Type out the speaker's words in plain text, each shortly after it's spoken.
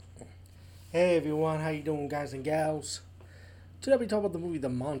Hey everyone, how you doing, guys and gals? Today we talk about the movie The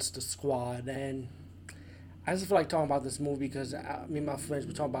Monster Squad, and I just feel like talking about this movie because me and my friends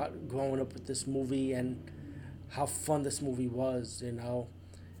were talking about growing up with this movie and how fun this movie was, and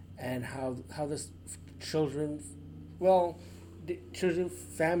how this children, well, the children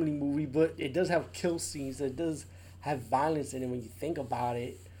family movie, but it does have kill scenes. It does have violence in it when you think about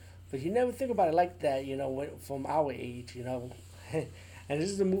it, but you never think about it like that, from our age. And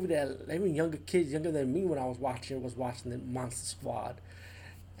this is a movie that even younger kids, younger than me, when I was watching the Monster Squad,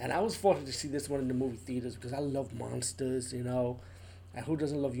 and I was fortunate to see this one in the movie theaters because I love monsters. And who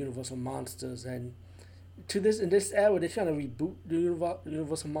doesn't love Universal monsters? And in this era, they're trying to reboot the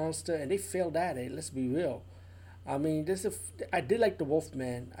Universal monster, and they failed at it. Let's be real. I mean, I did like the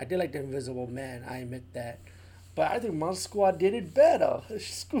Wolfman. I did like the Invisible Man. I admit that, but I think Monster Squad did it better.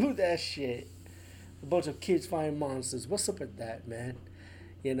 Screw that shit. A bunch of kids fighting monsters. What's up with that, man?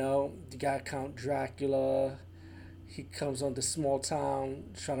 You got Count Dracula. He comes on the small town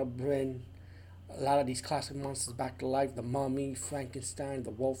trying to bring a lot of these classic monsters back to life. The Mummy, Frankenstein,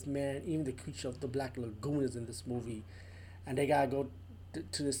 the Wolfman, even the creature of the Black Lagoon is in this movie. And they gotta go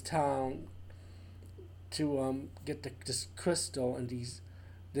to this town to get this crystal, and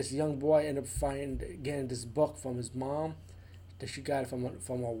this young boy ended up getting this book from his mom that she got from a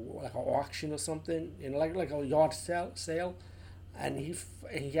like an auction or something, like a yard sale, and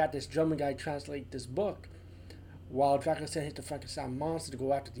he got this German guy translate this book, while Dracula sent hit the Frankenstein monster to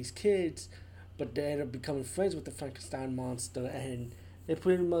go after these kids, but they end up becoming friends with the Frankenstein monster, and they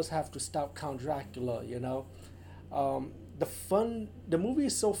pretty much have to stop Count Dracula. The movie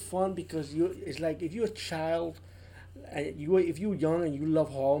is so fun because it's like if you're a child, and if you're young and you love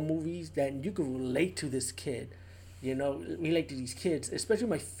horror movies, then you can relate to this kid. Relate to these kids. Especially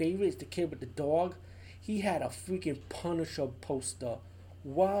my favorite is the kid with the dog. He had a freaking Punisher poster.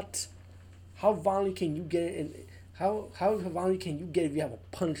 What? How violent can you get in? How violent can you get if you have a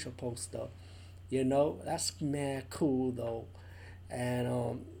Punisher poster? That's mad cool though,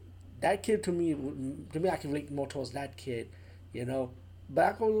 and that kid to me, I can relate more towards that kid. You know, but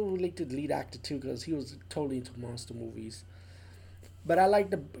I can relate to the lead actor too because he was totally into monster movies. But I like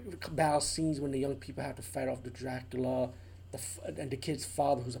the battle scenes when the young people have to fight off the Dracula, and the kid's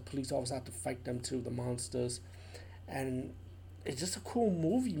father, who's a police officer, have to fight them too, the monsters, and it's just a cool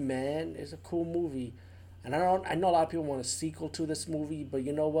movie, man. It's a cool movie, and I know a lot of people want a sequel to this movie, but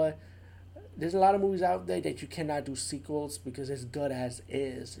you know what? There's a lot of movies out there that you cannot do sequels because it's good as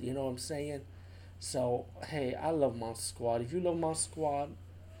is. You know what I'm saying? So hey, I love Monster Squad. If you love Monster Squad,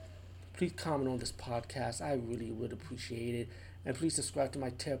 please comment on this podcast. I really would appreciate it. And please subscribe to my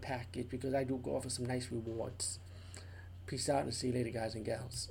tier package because I do go offer some nice rewards. Peace out and see you later, guys and gals.